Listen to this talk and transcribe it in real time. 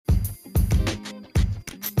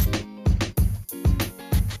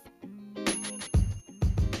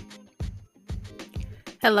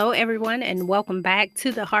Hello, everyone, and welcome back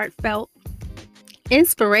to the Heartfelt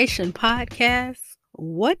Inspiration Podcast.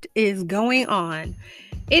 What is going on?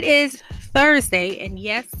 It is Thursday, and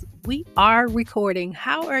yes, we are recording.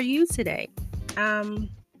 How are you today?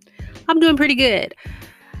 I'm doing pretty good.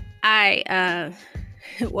 I'll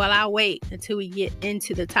wait until we get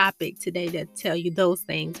into the topic today to tell you those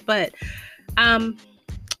things. But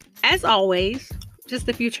as always, just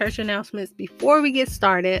a few church announcements before we get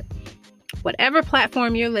started. Whatever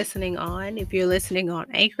platform you're listening on, if you're listening on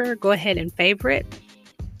Anchor, go ahead and favorite.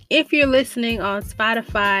 If you're listening on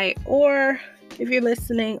Spotify or if you're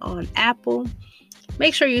listening on Apple,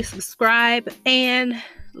 make sure you subscribe and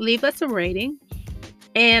leave us a rating.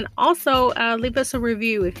 And also leave us a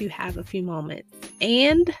review if you have a few moments.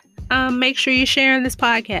 And make sure you're sharing this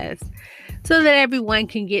podcast so that everyone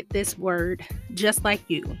can get this word just like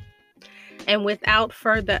you. And without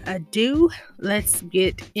further ado, let's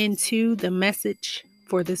get into the message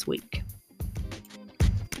for this week.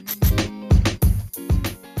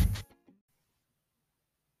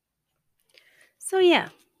 So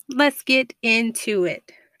let's get into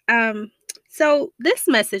it. So this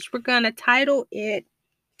message, we're going to title it,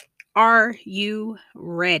 Are You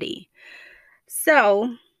Ready?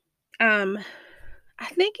 So, I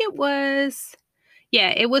think it was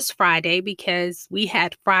Friday because we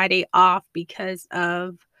had Friday off because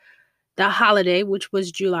of the holiday, which was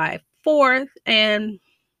July 4th. And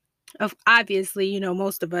obviously,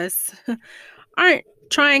 most of us aren't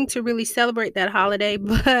trying to really celebrate that holiday,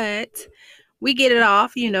 but we get it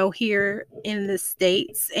off, here in the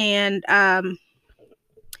States. And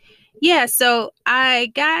so I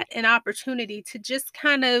got an opportunity to just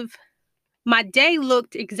my day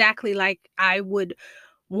looked exactly like I would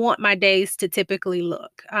want my days to typically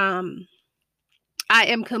look. I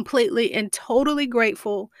am completely and totally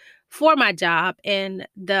grateful for my job and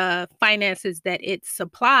the finances that it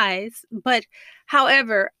supplies. But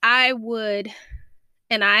however,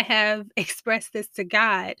 and I have expressed this to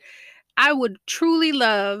God, I would truly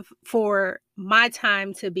love for my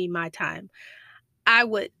time to be my time. I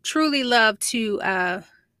would truly love to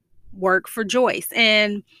work for Joyce.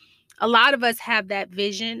 And a lot of us have that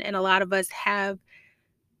vision, and a lot of us have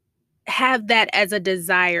that as a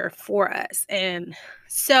desire for us. And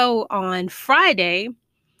so on Friday,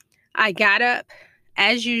 I got up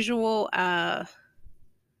as usual, and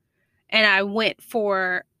I went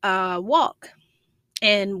for a walk.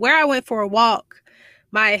 And where I went for a walk,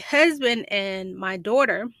 my husband and my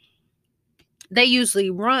daughter, they usually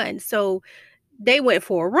run. So they went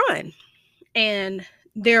for a run, and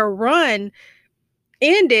their run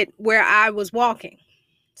ended where I was walking.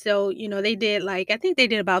 So, they did I think they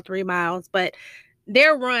did about 3 miles, but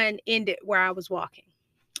their run ended where I was walking.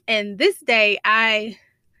 And this day I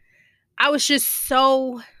was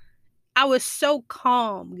so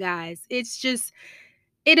calm, guys. It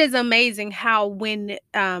is amazing how when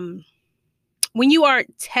you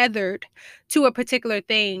aren't tethered to a particular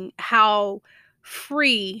thing, how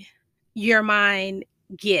free your mind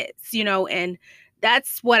gets, and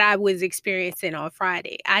that's what I was experiencing on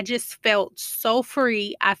Friday. I just felt so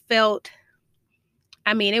free. It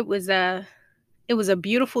was a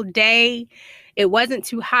beautiful day. It wasn't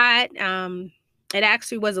too hot. It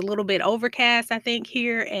actually was a little bit overcast, I think,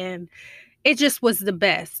 here, and it just was the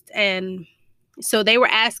best. And so they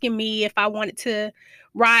were asking me if I wanted to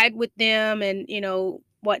ride with them and,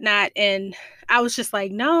 whatnot. And I was just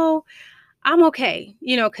like, no, I'm okay,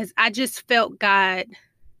 because I just felt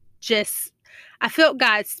I felt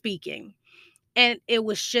God speaking. And it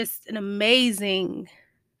was just an amazing,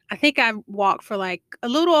 I think I walked for like a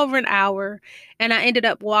little over an hour, and I ended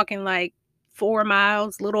up walking like 4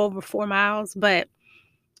 miles, a little over 4 miles, but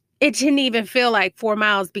it didn't even feel like 4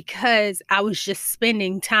 miles because I was just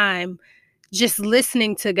spending time just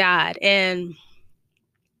listening to God. And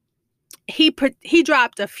he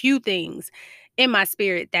dropped a few things in my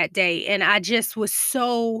spirit that day, and I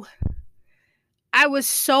was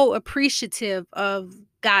so appreciative of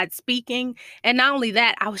God speaking. And not only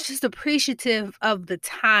that, I was just appreciative of the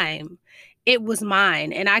time. It was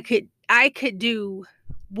mine, and I could do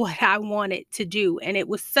what I wanted to do, and it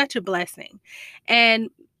was such a blessing. And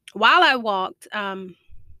while I walked,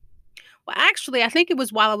 actually, I think it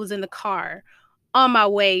was while I was in the car on my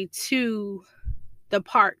way to the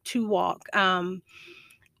park to walk,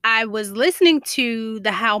 I was listening to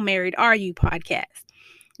the How Married Are You podcast.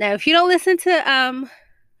 Now, if you don't listen to,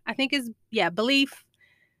 I think it's,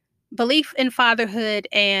 Belief in Fatherhood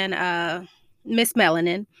and Miss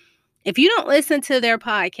Melanin. If you don't listen to their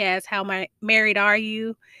podcast, How Married Are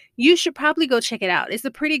You, you should probably go check it out. It's a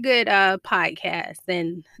pretty good podcast,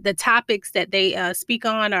 and the topics that they speak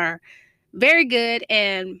on are very good.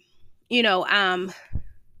 And, you know,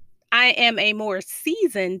 I am a more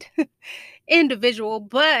seasoned individual,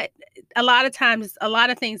 but a lot of times, a lot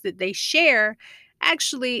of things that they share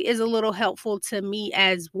actually is a little helpful to me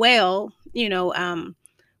as well,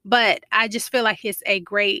 but I just feel like it's a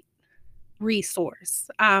great resource.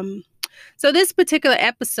 So this particular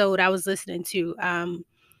episode I was listening to,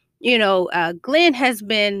 Glenn has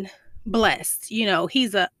been blessed.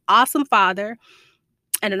 He's an awesome father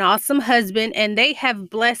and an awesome husband, and they have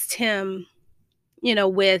blessed him,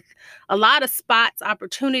 with a lot of spots,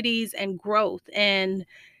 opportunities, and growth. And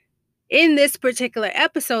in this particular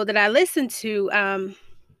episode that I listened to,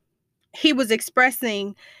 he was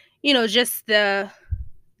expressing, just the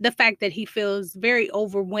fact that he feels very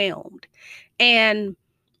overwhelmed. And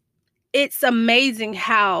it's amazing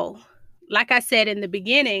how, like I said in the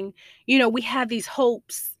beginning, we have these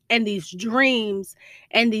hopes and these dreams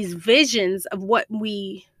and these visions of what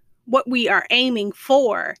we are aiming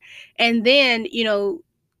for. And then,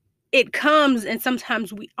 it comes, and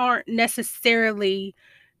sometimes we aren't necessarily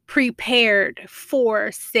prepared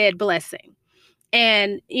for said blessing.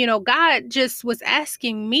 And, God just was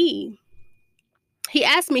asking me, he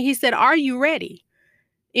asked me, he said, "Are you ready?"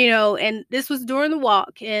 And this was during the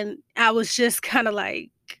walk. And I was just kind of like,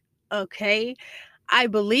 okay, I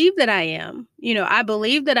believe that I am. I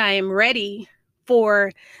believe that I am ready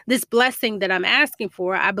for this blessing that I'm asking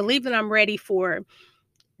for. I believe that I'm ready for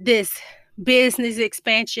this business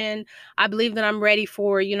expansion. I believe that I'm ready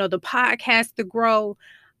for, the podcast to grow.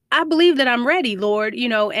 I believe that I'm ready, Lord,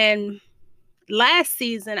 and last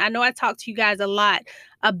season, I know I talked to you guys a lot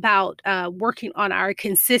about working on our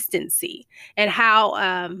consistency and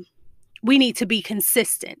how we need to be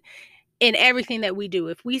consistent in everything that we do.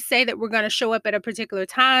 If we say that we're going to show up at a particular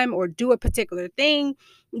time or do a particular thing,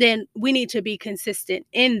 then we need to be consistent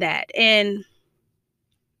in that. And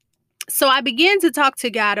so I began to talk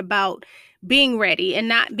to God about being ready and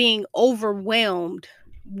not being overwhelmed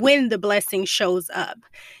when the blessing shows up,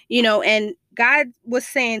 and God was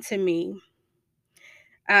saying to me,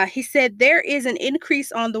 he said, "There is an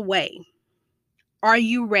increase on the way. Are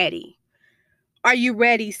you ready? Are you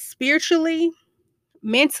ready spiritually,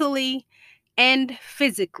 mentally, and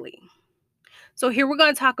physically?" So here we're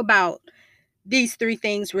going to talk about these three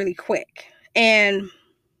things really quick. And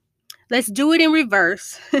let's do it in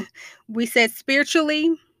reverse. We said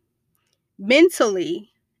spiritually,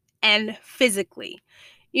 mentally, and physically.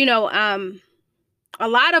 A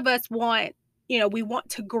lot of us want, we want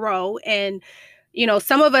to grow. And,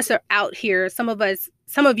 some of us are out here. Some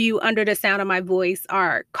of you under the sound of my voice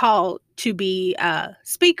are called to be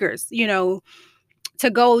speakers, to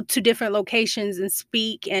go to different locations and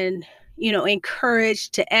speak and, encourage,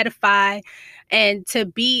 to edify, and to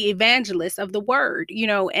be evangelists of the word,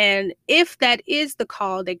 and if that is the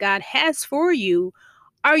call that God has for you,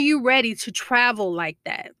 are you ready to travel like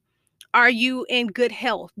that? Are you in good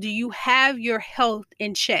health? Do you have your health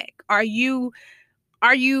in check? Are you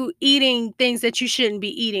eating things that you shouldn't be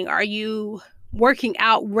eating? Are you working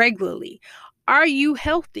out regularly? Are you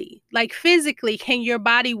healthy? Like physically, can your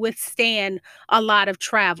body withstand a lot of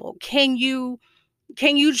travel? Can you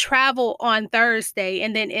travel on Thursday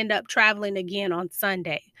and then end up traveling again on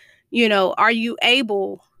Sunday? Are you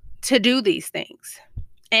able to do these things?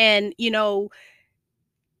 And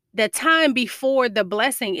the time before the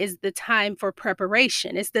blessing is the time for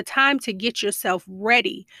preparation. It's the time to get yourself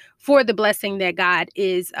ready for the blessing that God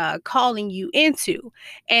is calling you into.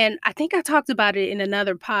 And I think I talked about it in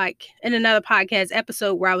another podcast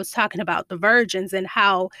episode where I was talking about the virgins and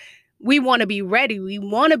how we want to be ready. We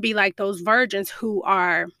want to be like those virgins who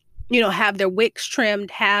are, have their wicks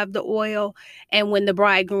trimmed, have the oil, and when the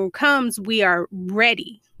bridegroom comes, we are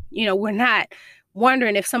ready. We're not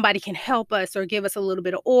wondering if somebody can help us or give us a little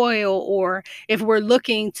bit of oil, or if we're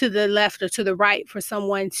looking to the left or to the right for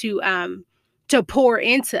someone to pour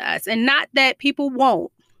into us. And not that people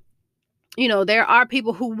won't. There are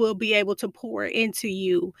people who will be able to pour into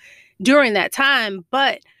you during that time,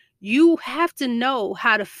 but you have to know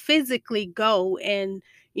how to physically go and,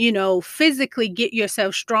 physically get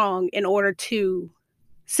yourself strong in order to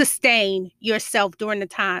sustain yourself during the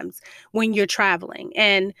times when you're traveling.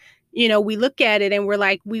 And we look at it and we're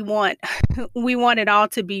like, we want we want it all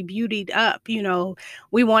to be beautied up,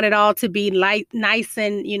 we want it all to be light, nice,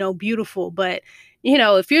 and beautiful. But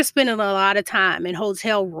if you're spending a lot of time in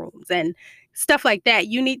hotel rooms and stuff like that,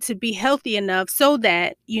 you need to be healthy enough so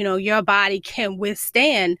that your body can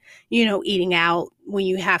withstand eating out when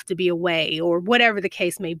you have to be away, or whatever the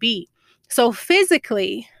case may be. So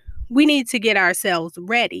physically, we need to get ourselves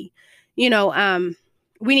ready. We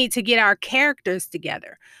need to get our characters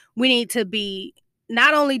together. We need to be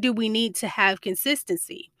not only do we need to have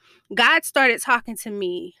consistency, God started talking to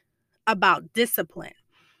me about discipline,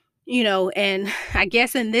 and I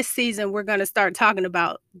guess in this season, we're going to start talking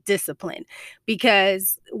about discipline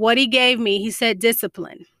because what he gave me, he said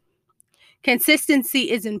discipline. Consistency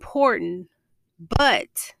is important,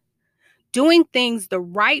 but doing things the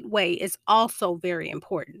right way is also very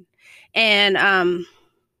important. And,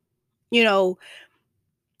 you know,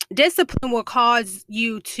 discipline will cause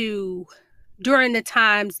you to, during the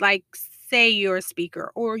times like, say you're a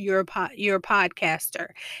speaker or you're a podcaster,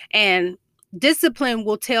 and discipline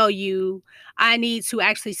will tell you, I need to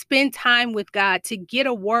actually spend time with God to get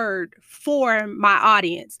a word for my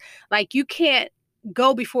audience. Like, you can't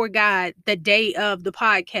go before God the day of the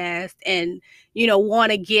podcast and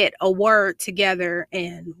want to get a word together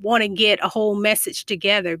and want to get a whole message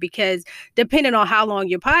together, because depending on how long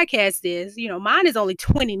your podcast is, mine is only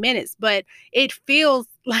 20 minutes, but it feels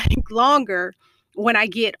like longer when I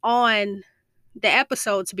get on the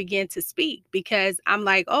episode to begin to speak, because I'm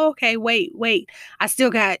like, oh, okay, wait, I still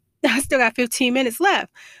got 15 minutes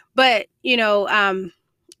left. But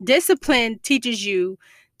discipline teaches you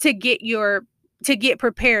to get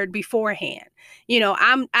prepared beforehand.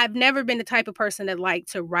 I've never been the type of person that like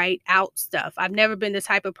to write out stuff. I've never been the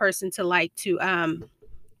type of person to like to I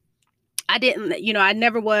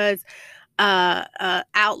never was a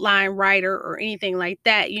outline writer or anything like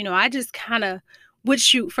that. I just kind of would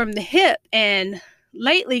shoot from the hip. And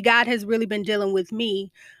lately, God has really been dealing with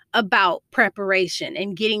me about preparation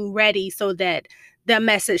and getting ready so that the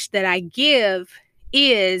message that I give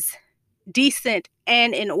is decent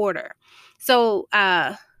and in order. So,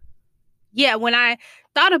 when I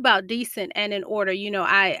thought about decent and in order,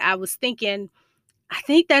 I was thinking, I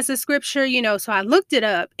think that's a scripture, so I looked it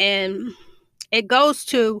up, and it goes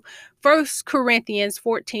to 1 Corinthians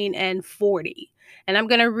 14 and 40. And I'm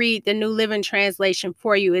going to read the New Living Translation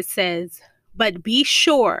for you. It says, but be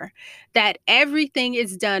sure that everything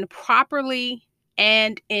is done properly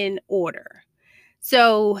and in order.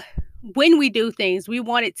 So when we do things, we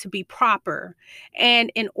want it to be proper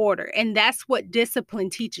and in order. And that's what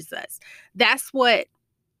discipline teaches us. That's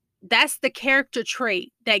the character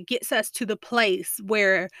trait that gets us to the place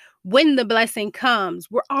where when the blessing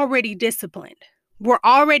comes, we're already disciplined. We're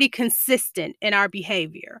already consistent in our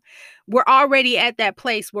behavior. We're already at that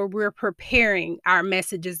place where we're preparing our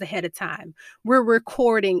messages ahead of time. We're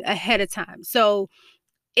recording ahead of time. So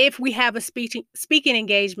if we have a speaking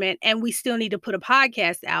engagement and we still need to put a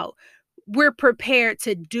podcast out, we're prepared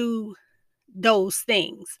to do those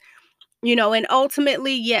things. And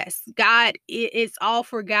ultimately, yes, God, it's all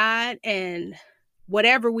for God. And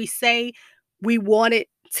whatever we say, we want it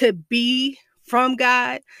to be from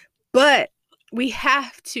God. But we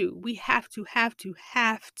have to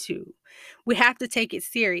take it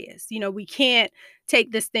serious. We can't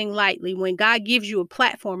take this thing lightly. When God gives you a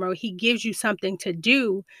platform or he gives you something to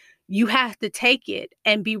do, you have to take it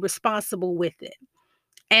and be responsible with it.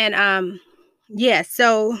 And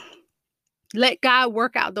so let God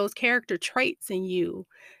work out those character traits in you,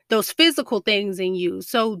 those physical things in you,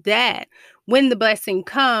 so that when the blessing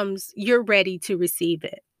comes, you're ready to receive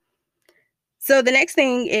it. So the next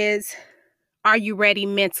thing is, are you ready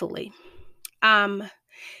mentally? And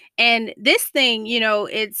this thing,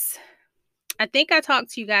 I think I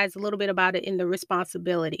talked to you guys a little bit about it in the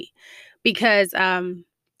responsibility, because, and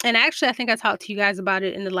actually I think I talked to you guys about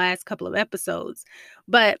it in the last couple of episodes,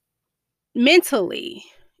 but mentally,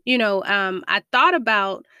 I thought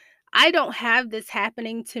about, I don't have this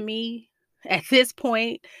happening to me at this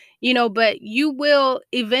point, but you will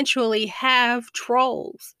eventually have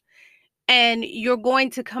trolls, and you're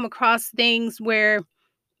going to come across things where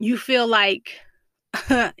you feel like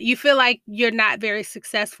you're not very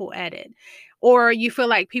successful at it, or you feel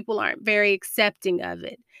like people aren't very accepting of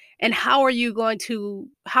it. And how are you going to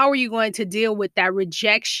deal with that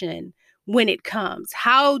rejection when it comes?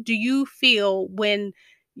 How do you feel when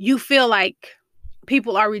you feel like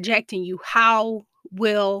people are rejecting you? How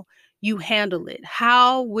will you handle it?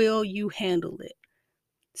 How will you handle it?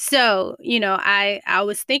 So, I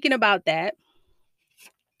was thinking about that.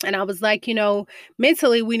 And I was like,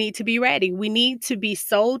 mentally, we need to be ready. We need to be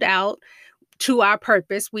sold out to our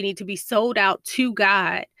purpose. We need to be sold out to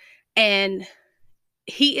God. And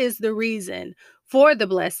he is the reason for the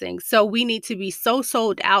blessing. So we need to be so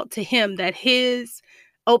sold out to him that his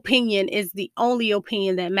opinion is the only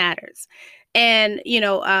opinion that matters. And,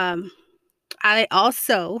 I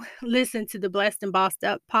also listened to the Blessed and Bossed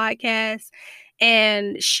Up podcast,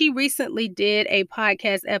 and she recently did a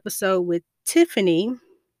podcast episode with Tiffany.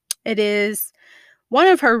 It is one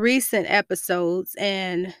of her recent episodes,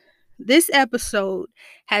 and this episode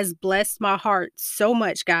has blessed my heart so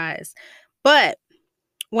much, guys. But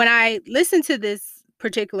when I listened to this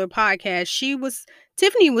particular podcast,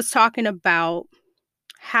 Tiffany was talking about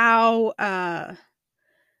how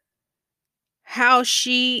how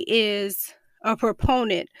she is a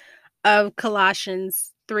proponent of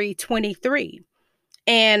Colossians 3:23.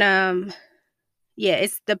 And yeah,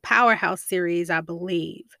 it's the Powerhouse series, I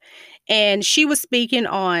believe. And she was speaking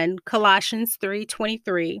on Colossians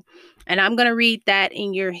 3:23, and I'm going to read that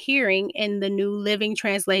in your hearing in the New Living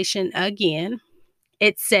Translation again.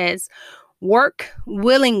 It says, "Work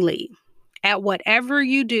willingly at whatever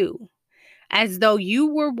you do, as though you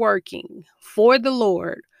were working for the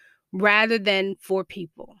Lord rather than for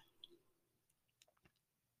people."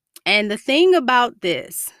 And the thing about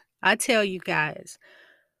this, I tell you guys,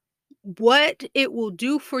 what it will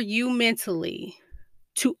do for you mentally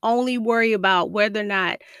to only worry about whether or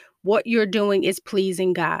not what you're doing is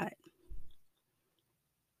pleasing God.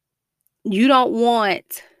 You don't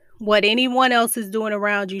want what anyone else is doing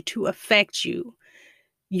around you to affect you.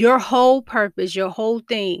 Your whole purpose, your whole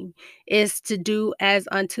thing is to do as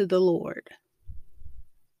unto the Lord.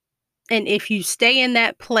 And if you stay in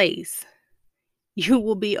that place, you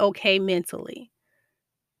will be okay mentally.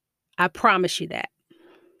 I promise you that.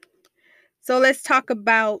 So let's talk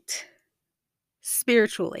about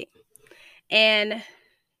spiritually. And,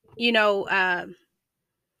 you know,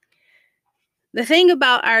 the thing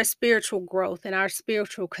about our spiritual growth and our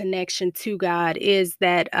spiritual connection to God is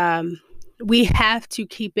that we have to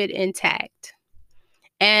keep it intact.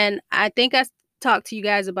 And I think I talked to you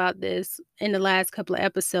guys about this in the last couple of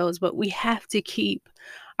episodes, but we have to keep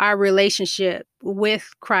our relationship with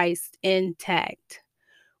Christ intact.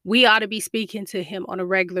 We ought to be speaking to him on a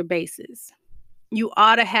regular basis. You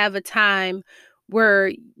ought to have a time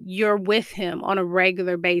where you're with him on a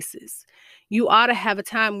regular basis. You ought to have a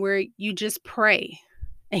time where you just pray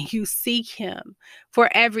and you seek him for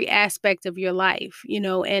every aspect of your life,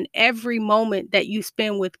 and every moment that you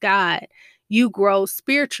spend with God, you grow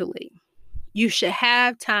spiritually. You should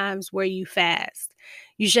have times where you fast.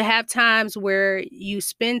 You should have times where you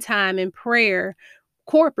spend time in prayer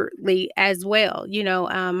corporately as well.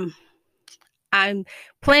 I'm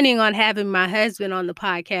planning on having my husband on the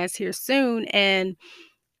podcast here soon, and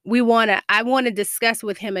I want to discuss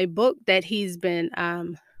with him a book that he's been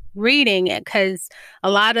reading, because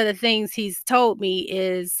a lot of the things he's told me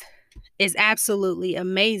is absolutely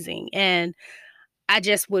amazing, and I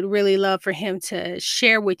just would really love for him to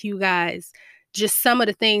share with you guys just some of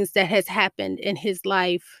the things that has happened in his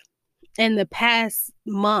life in the past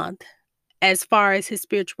month as far as his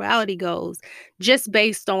spirituality goes, just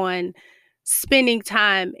based on spending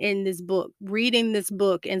time in this book, reading this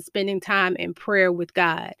book, and spending time in prayer with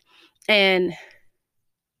God. And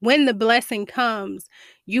when the blessing comes,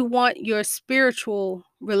 you want your spiritual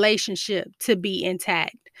relationship to be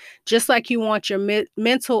intact, just like you want your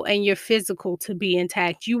mental and your physical to be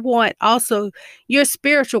intact. You want also your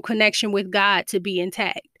spiritual connection with God to be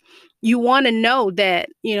intact. You want to know that,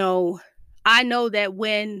 I know that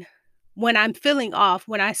when I'm feeling off,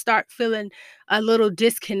 when I start feeling a little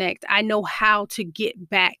disconnect, I know how to get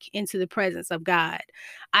back into the presence of God.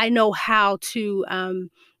 I know how to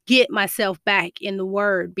get myself back in the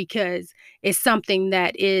word, because it's something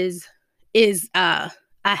that is a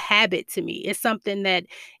habit to me. It's something that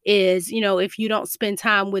is, if you don't spend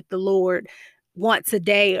time with the Lord once a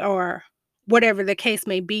day or whatever the case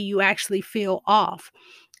may be, you actually feel off.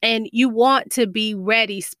 And you want to be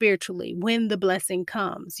ready spiritually when the blessing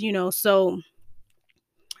comes, so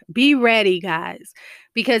be ready, guys,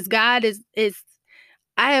 because God is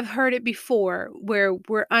I have heard it before where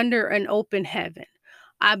we're under an open heaven.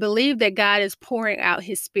 I believe that God is pouring out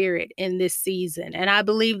his spirit in this season, and I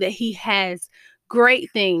believe that he has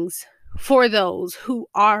great things for those who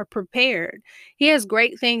are prepared. He has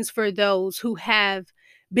great things for those who have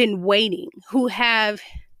been waiting, who have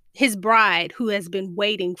his bride who has been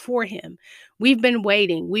waiting for him. We've been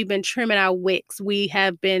waiting. We've been trimming our wicks. We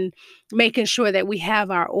have been making sure that we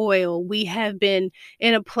have our oil. We have been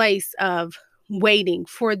in a place of waiting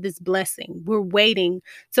for this blessing. We're waiting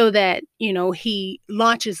so that, he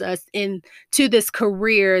launches us into this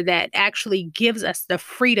career that actually gives us the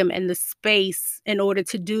freedom and the space in order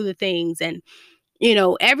to do the things. And,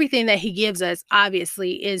 everything that he gives us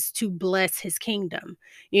obviously is to bless his kingdom.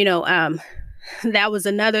 That was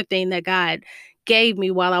another thing that God gave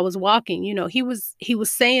me while I was walking. He was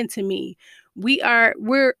saying to me,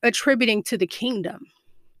 we're attributing to the kingdom.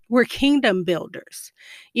 We're kingdom builders,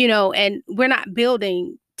 and we're not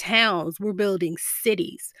building towns, we're building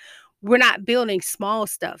cities. We're not building small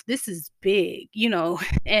stuff. This is big,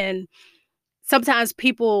 and sometimes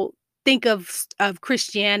people think of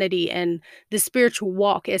Christianity and the spiritual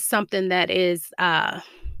walk as something that is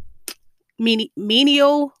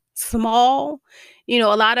menial, small. A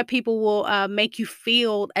lot of people will make you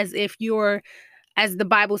feel as if you're, as the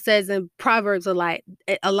Bible says in Proverbs a lot,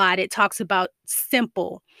 it talks about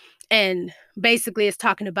simple. And basically it's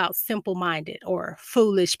talking about simple-minded or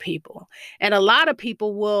foolish people. And a lot of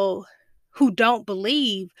people who don't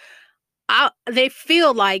believe, they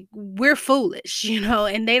feel like we're foolish,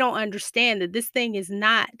 and they don't understand that this thing it's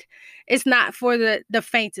not for the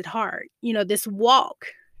faint at heart. This walk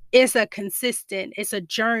is it's a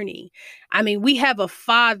journey. I mean, we have a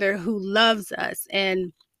Father who loves us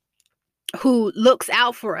and who looks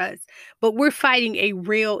out for us, but we're fighting a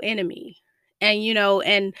real enemy. And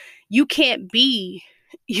you can't be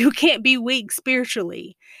you can't be weak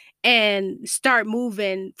spiritually and start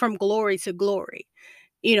moving from glory to glory.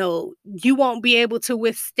 You won't be able to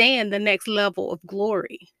withstand the next level of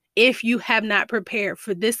glory if you have not prepared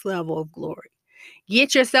for this level of glory.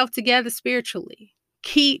 Get yourself together spiritually.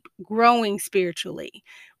 Keep growing spiritually.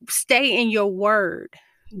 Stay in your word.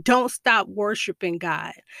 Don't stop worshiping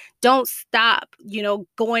God. Don't stop,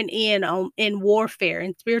 going in warfare,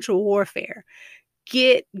 in spiritual warfare.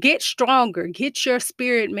 Get stronger. Get your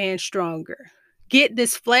spirit man stronger. Get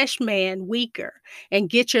this flesh man weaker and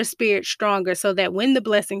get your spirit stronger so that when the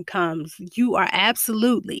blessing comes, you are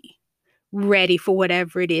absolutely ready for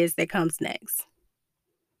whatever it is that comes next.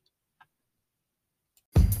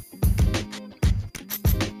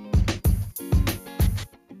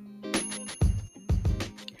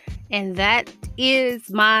 And that is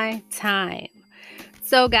my time.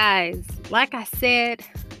 So, guys, like I said,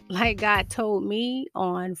 like God told me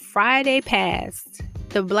on Friday past,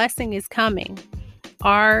 the blessing is coming.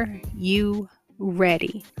 Are you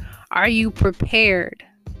ready? Are you prepared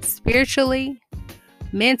spiritually,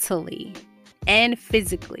 mentally, and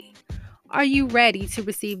physically? Are you ready to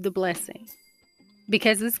receive the blessing?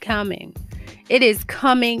 Because it's coming. It is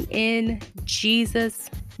coming in Jesus'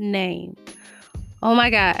 name. Oh my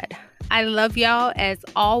God. I love y'all as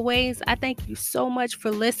always. I thank you so much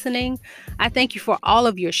for listening. I thank you for all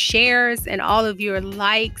of your shares and all of your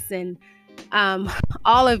likes and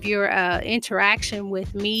all of your interaction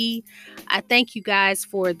with me. I thank you guys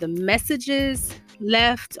for the messages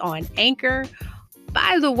left on Anchor.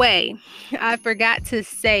 By the way, I forgot to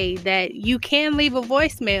say that you can leave a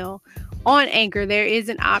voicemail on Anchor. There is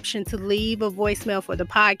an option to leave a voicemail for the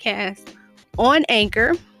podcast on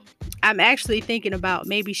Anchor. I'm actually thinking about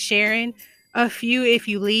maybe sharing a few if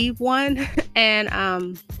you leave one.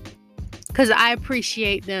 And because I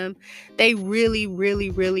appreciate them. They really,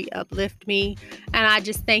 really, really uplift me. And I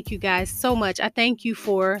just thank you guys so much. I thank you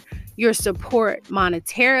for your support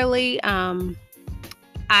monetarily.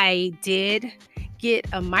 I did get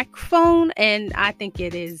a microphone and I think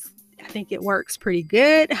it works pretty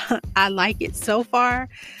good. I like it so far.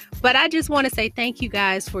 But I just want to say thank you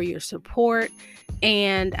guys for your support.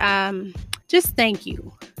 And just thank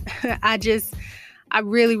you. I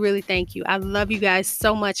really, really thank you. I love you guys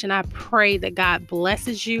so much. And I pray that God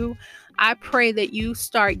blesses you. I pray that you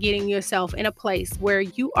start getting yourself in a place where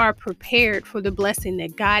you are prepared for the blessing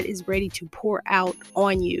that God is ready to pour out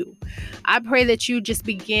on you. I pray that you just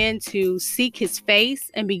begin to seek his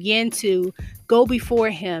face and begin to go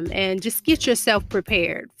before him and just get yourself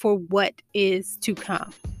prepared for what is to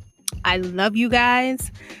come. I love you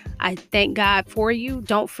guys. I thank God for you.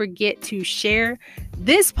 Don't forget to share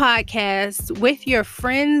this podcast with your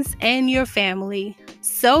friends and your family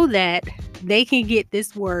so that they can get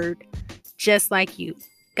this word just like you.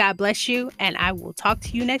 God bless you, and I will talk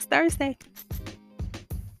to you next Thursday.